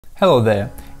Hello there!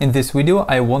 In this video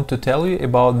I want to tell you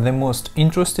about the most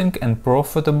interesting and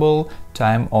profitable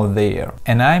time of the year.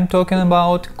 And I'm talking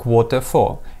about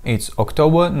Q4. It's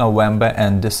October, November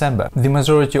and December. The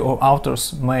majority of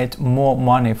authors made more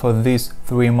money for these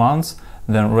 3 months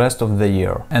than rest of the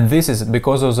year. And this is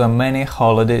because of the many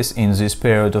holidays in this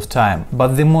period of time.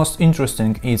 But the most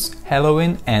interesting is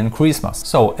Halloween and Christmas.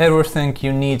 So everything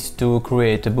you need to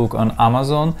create a book on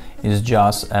Amazon is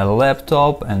just a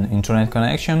laptop, an internet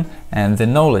connection and the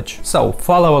knowledge. So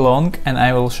follow along and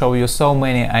I will show you so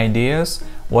many ideas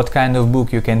what kind of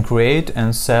book you can create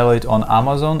and sell it on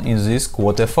Amazon in this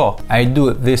Q4. I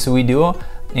do this video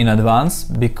in advance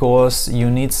because you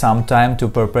need some time to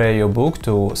prepare your book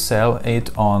to sell it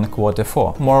on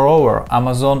Q4. Moreover,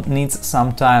 Amazon needs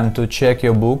some time to check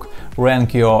your book,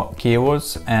 rank your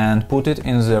keywords and put it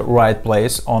in the right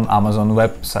place on Amazon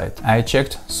website. I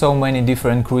checked so many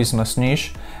different Christmas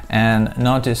niche and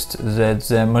noticed that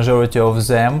the majority of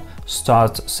them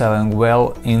start selling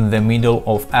well in the middle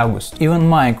of August. Even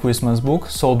my Christmas book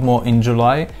sold more in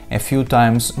July, a few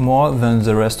times more than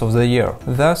the rest of the year.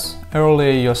 Thus,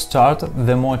 earlier you start,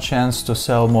 the more chance to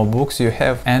sell more books you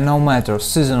have. And no matter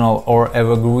seasonal or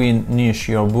evergreen niche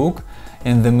your book,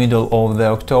 in the middle of the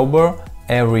October,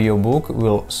 every your book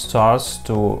will start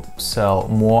to sell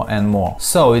more and more.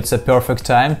 So it's a perfect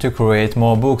time to create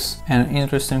more books. An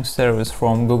interesting service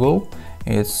from Google,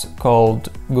 it's called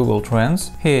Google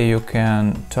Trends. Here you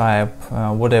can type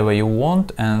whatever you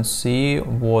want and see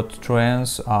what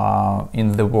trends are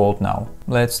in the world now.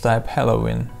 Let's type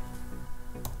Halloween.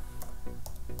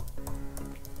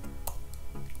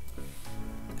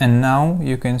 And now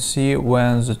you can see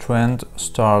when the trend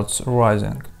starts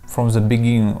rising. From the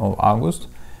beginning of August,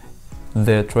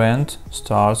 the trend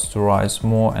starts to rise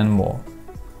more and more,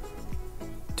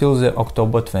 till the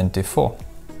October 24.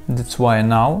 That's why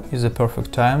now is a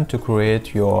perfect time to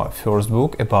create your first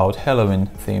book about Halloween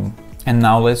theme. And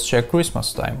now let's check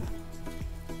Christmas time.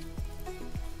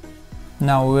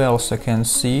 Now we also can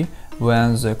see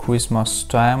when the Christmas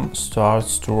time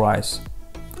starts to rise.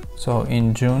 So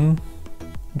in June,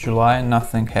 July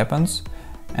nothing happens,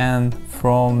 and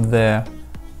from the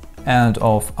end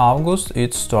of August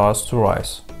it starts to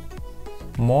rise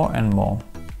more and more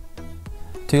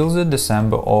till the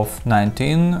December of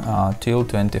 19 till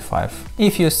 25.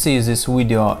 If you see this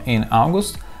video in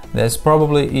August, that's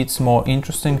probably it's more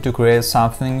interesting to create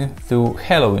something through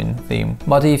Halloween theme.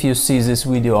 But if you see this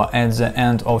video at the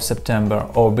end of September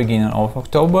or beginning of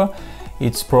October,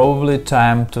 it's probably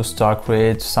time to start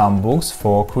create some books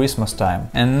for Christmas time.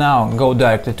 And now go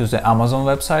directly to the Amazon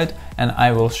website and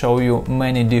I will show you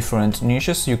many different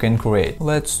niches you can create.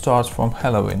 Let's start from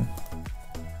Halloween.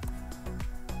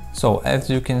 So as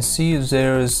you can see,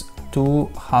 there is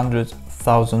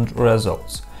 200,000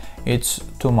 results. It's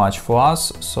too much for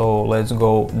us, so let's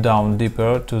go down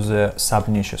deeper to the sub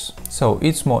niches. So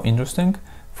it's more interesting,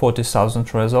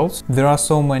 40,000 results. There are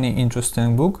so many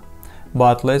interesting books,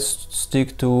 but let's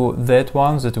stick to that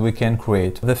one that we can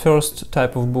create. The first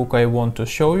type of book I want to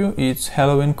show you is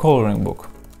Halloween coloring book.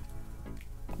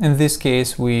 In this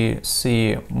case we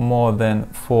see more than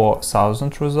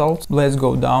 4,000 results. Let's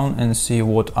go down and see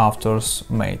what authors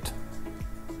made.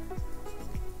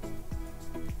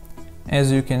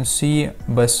 As you can see,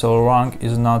 bestseller rank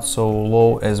is not so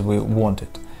low as we wanted,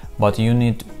 but you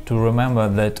need to remember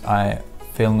that I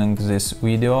filming this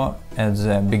video at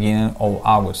the beginning of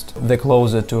August. The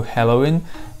closer to Halloween,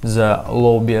 the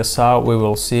low BSR we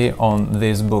will see on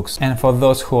these books. And for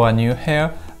those who are new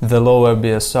here, the lower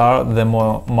BSR, the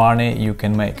more money you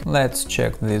can make. Let's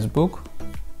check this book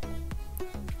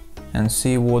and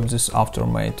see what this author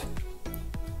made.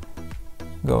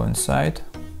 Go inside.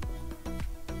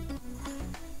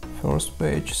 First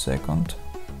page, second.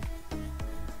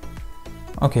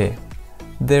 Okay.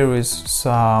 There is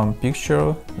some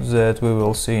picture that we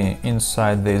will see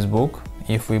inside this book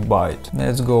if we buy it.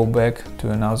 Let's go back to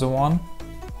another one.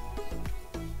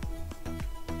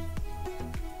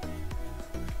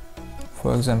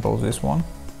 For example, this one.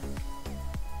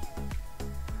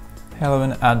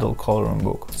 Halloween adult coloring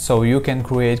book. So you can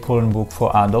create coloring book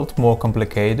for adult, more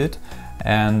complicated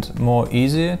and more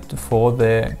easy for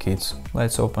the kids.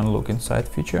 Let's open look inside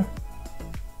feature.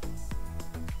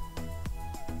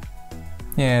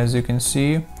 Yeah, as you can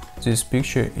see, this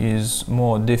picture is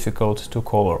more difficult to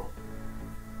color.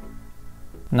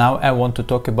 Now I want to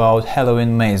talk about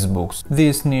Halloween maze books.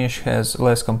 This niche has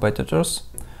less competitors.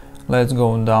 Let's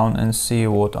go down and see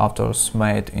what authors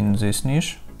made in this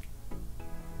niche.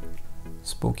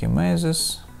 Spooky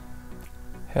mazes.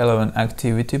 Halloween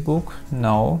activity book.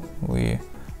 No, we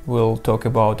will talk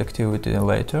about activity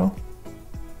later.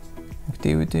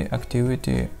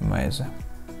 Activity maze.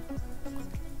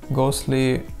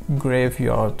 Ghostly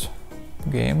graveyard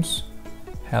games.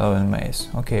 Halloween maze.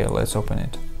 Okay, let's open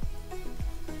it.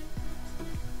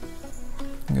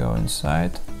 Go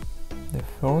inside the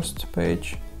first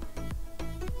page.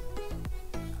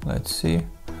 Let's see.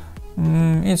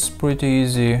 It's pretty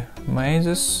easy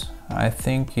mazes. I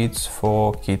think it's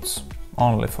for kids,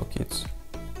 only for kids.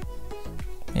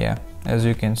 Yeah, as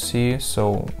you can see,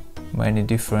 so many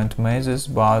different mazes,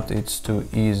 but it's too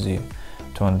easy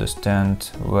to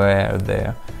understand where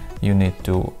there you need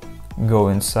to go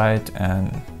inside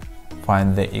and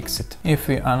find the exit. If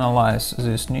we analyze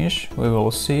this niche, we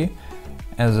will see,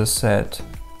 as I said,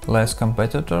 less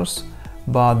competitors,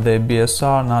 but the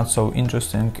BSR not so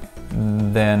interesting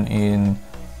than in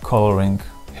coloring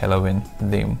Halloween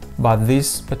theme. But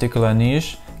this particular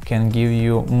niche can give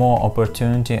you more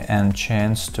opportunity and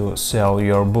chance to sell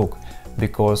your book,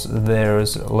 because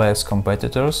there's less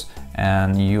competitors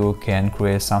and you can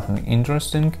create something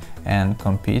interesting and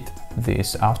compete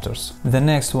these authors. The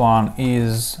next one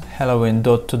is Halloween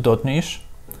dot-to-dot niche.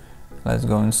 Let's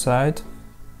go inside.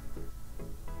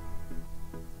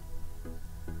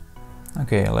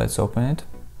 Okay, let's open it.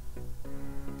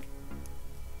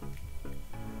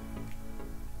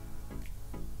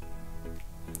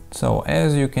 So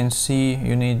as you can see,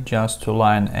 you need just to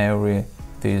line every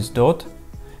this dot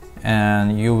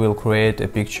and you will create a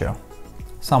picture.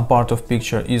 Some part of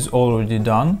picture is already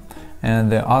done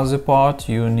and the other part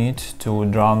you need to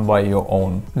draw by your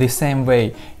own. The same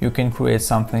way you can create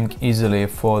something easily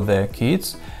for the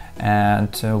kids, and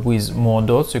with more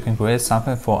dots you can create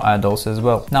something for adults as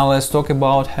well. Now let's talk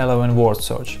about Halloween word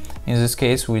search. In this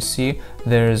case we see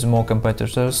there is more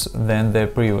competitors than the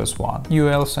previous one. You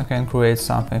also can create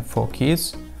something for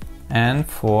kids and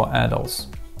for adults.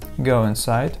 Go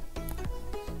inside,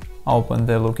 open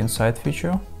the look inside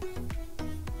feature.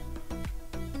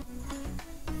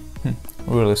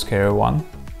 Really scary one.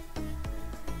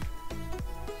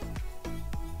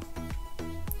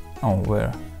 Oh,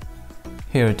 where?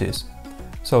 Here it is.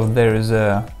 So there is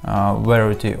a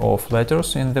variety of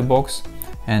letters in the box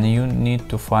and you need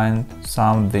to find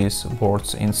some of these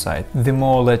words inside. The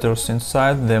more letters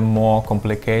inside, the more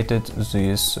complicated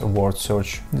this word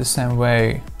search. The same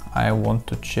way I want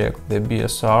to check the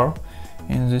BSR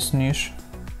in this niche.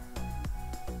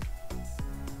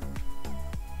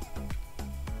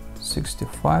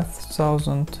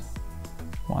 65,000,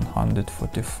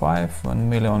 145, 1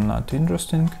 million not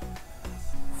interesting,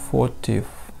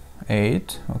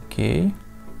 48, okay.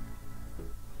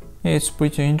 Yeah, it's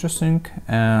pretty interesting,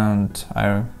 and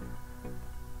I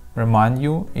remind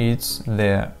you it's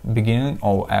the beginning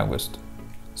of August,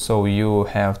 so you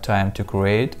have time to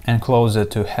create, and closer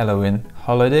to Halloween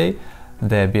holiday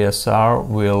the BSR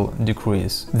will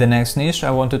decrease. The next niche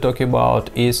I want to talk about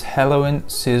is Halloween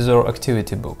Scissor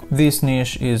activity book. This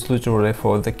niche is literally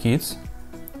for the kids.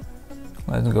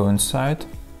 Let's go inside.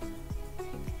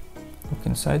 Look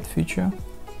inside feature.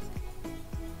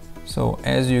 So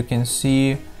as you can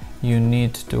see, you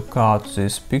need to cut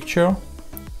this picture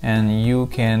and you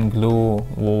can glue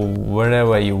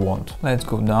wherever you want. Let's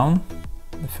go down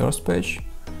the first page.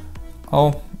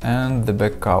 Oh, and the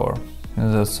back cover.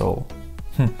 That's all.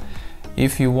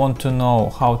 If you want to know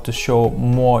how to show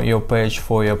more your page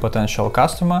for your potential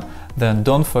customer, then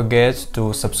don't forget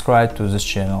to subscribe to this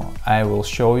channel. I will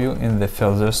show you in the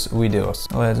further videos.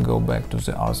 Let's go back to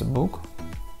the other book.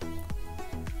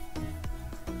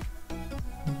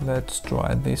 Let's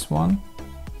try this one.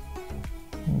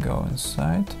 Go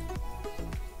inside.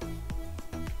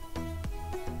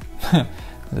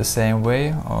 The same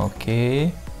way,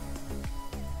 okay.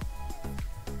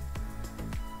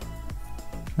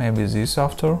 Maybe this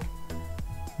after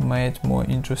made more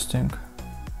interesting.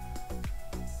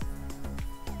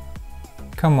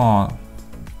 Come on.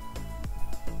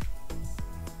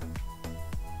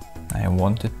 I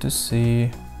wanted to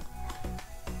see.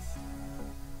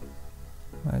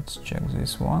 Let's check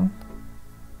this one.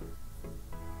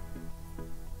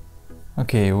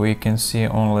 Okay, we can see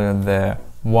only the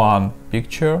one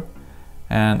picture,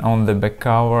 and on the back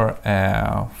cover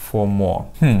 4 more.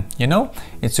 You know,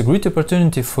 it's a great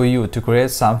opportunity for you to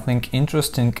create something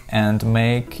interesting and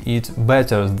make it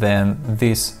better than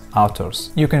these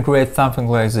authors. You can create something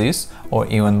like this, or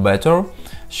even better,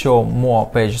 show more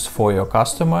pages for your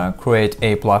customer, create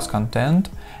A+ content,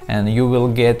 and you will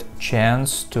get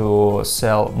chance to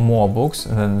sell more books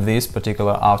than these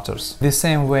particular authors. The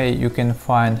same way you can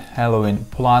find Halloween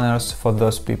planners for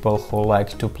those people who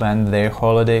like to plan their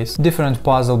holidays, different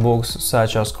puzzle books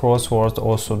such as crossword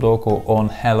or Sudoku on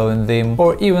Halloween theme,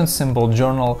 or even simple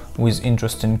journal with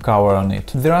interesting cover on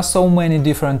it. There are so many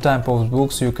different types of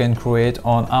books you can create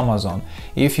on Amazon.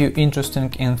 If you're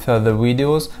interested in further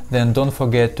videos, then don't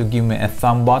forget to give me a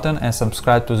thumb button and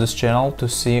subscribe to this channel to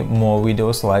see more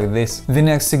videos like this. The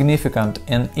next significant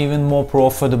and even more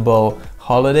profitable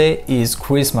holiday is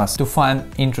Christmas. To find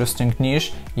interesting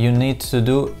niche, you need to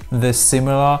do the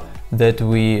similar that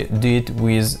we did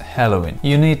with Halloween.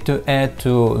 You need to add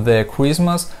to the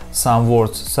Christmas some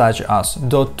words such as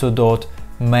dot to dot,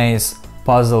 maze,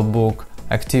 puzzle book,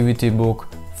 activity book,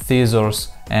 scissors,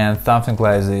 and something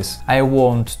like this. I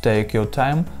won't take your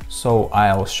time, so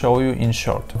I'll show you in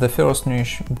short. The first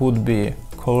niche would be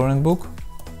coloring book,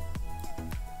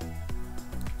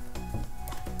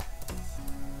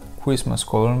 Christmas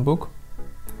coloring book.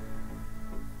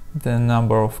 The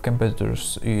number of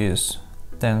competitors is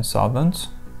 10,000.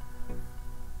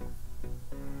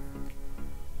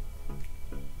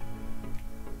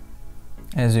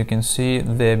 As you can see,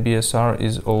 the BSR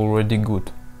is already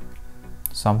good.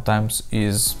 Sometimes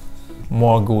is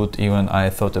more good even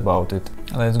I thought about it.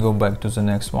 Let's go back to the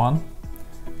next one.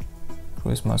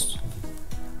 Christmas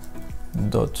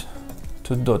dot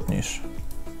to dot niche.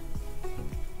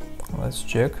 Let's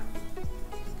check.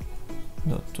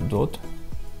 Dot to dot.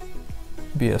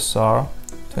 BSR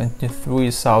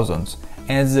 23,000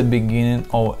 at the beginning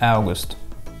of August.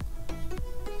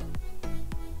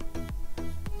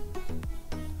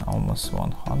 Almost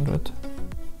 100.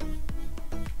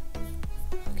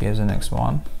 Okay, the next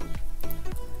one.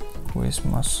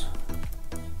 Christmas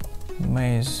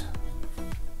maze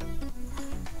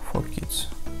for kids.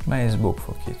 Maze book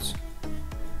for kids.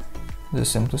 The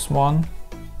simplest one.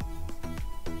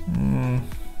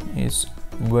 It's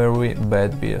very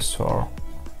bad BSR.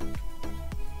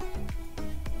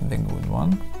 The good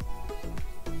one.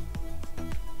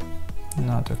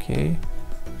 Not okay.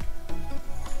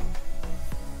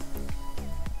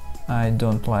 I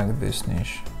don't like this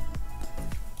niche.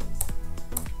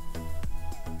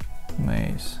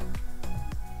 Maze.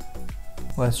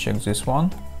 Let's check this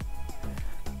one.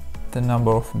 The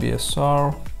number of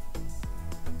BSR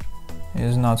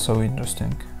is not so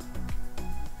interesting.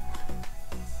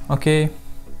 Okay,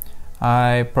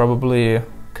 I probably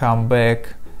come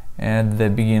back at the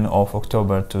beginning of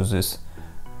October to this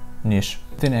niche.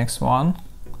 The next one,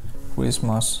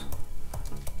 Christmas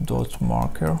dot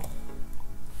marker.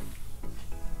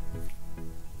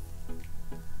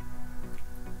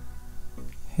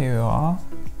 Here are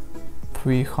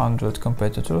 300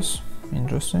 competitors.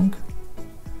 Interesting.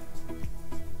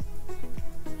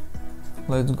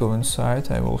 Let's go inside,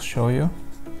 I will show you.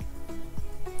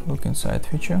 Look inside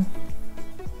feature.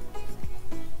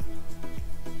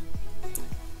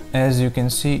 As you can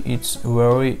see, it's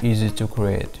very easy to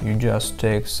create. You just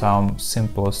take some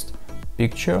simplest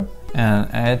picture and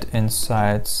add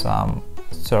inside some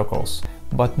circles.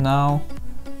 But now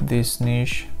this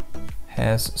niche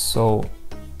has so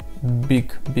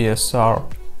big BSR.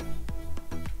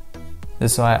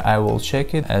 That's why I will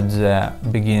check it at the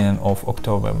beginning of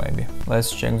October maybe.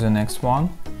 Let's check the next one.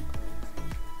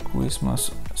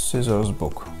 Christmas scissors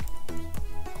book.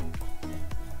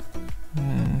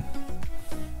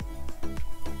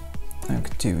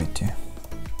 Activity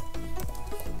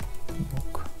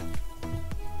book.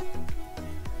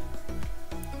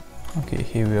 Okay,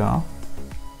 here we are.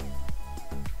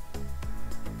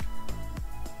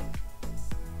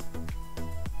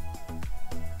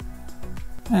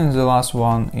 And the last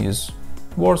one is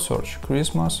word search,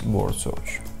 Christmas word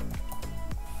search.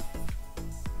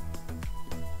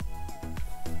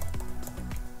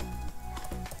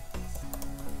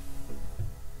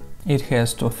 It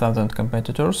has 2000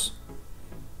 competitors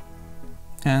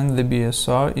and the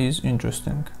BSR is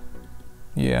interesting.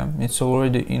 Yeah, it's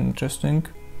already interesting.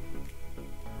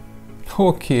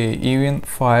 Okay, even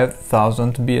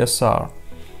 5000 BSR.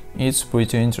 It's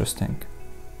pretty interesting.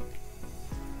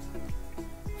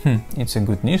 It's a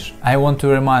good niche. I want to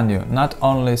remind you, not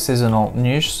only seasonal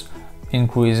niches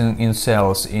increasing in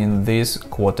sales in this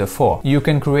Q4. You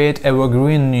can create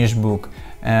evergreen niche book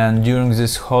and during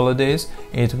these holidays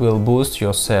it will boost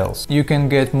your sales. You can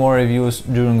get more reviews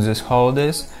during these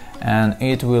holidays and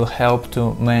it will help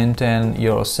to maintain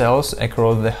your sales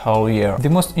across the whole year. The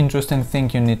most interesting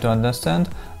thing you need to understand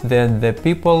that the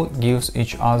people gives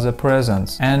each other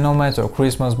presents, and no matter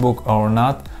Christmas book or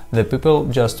not, the people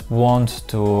just want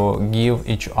to give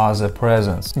each other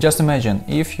presents. Just imagine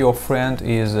if your friend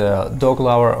is a dog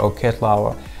lover or cat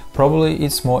lover, probably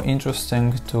it's more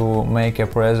interesting to make a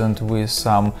present with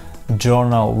some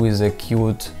journal with a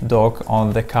cute dog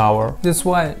on the cover. That's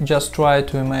why just try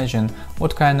to imagine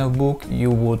what kind of book you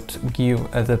would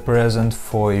give as a present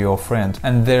for your friend.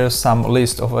 And there's some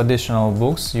list of additional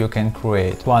books you can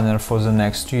create. Planner for the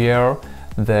next year,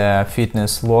 the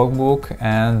fitness logbook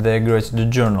and the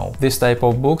gratitude journal. This type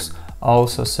of books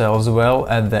also sells well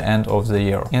at the end of the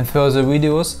year. In further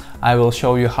videos I will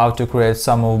show you how to create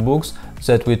some of books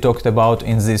that we talked about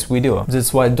in this video.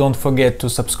 That's why don't forget to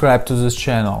subscribe to this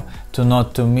channel to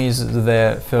not to miss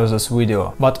the furthest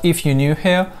video. But if you're new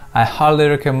here, I highly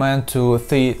recommend to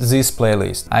see this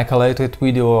playlist. I collected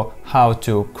video how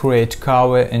to create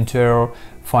cover, interior,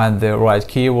 find the right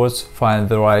keywords, find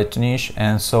the right niche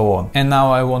and so on. And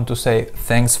now I want to say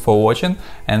thanks for watching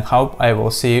and hope I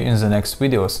will see you in the next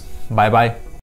videos. Bye bye!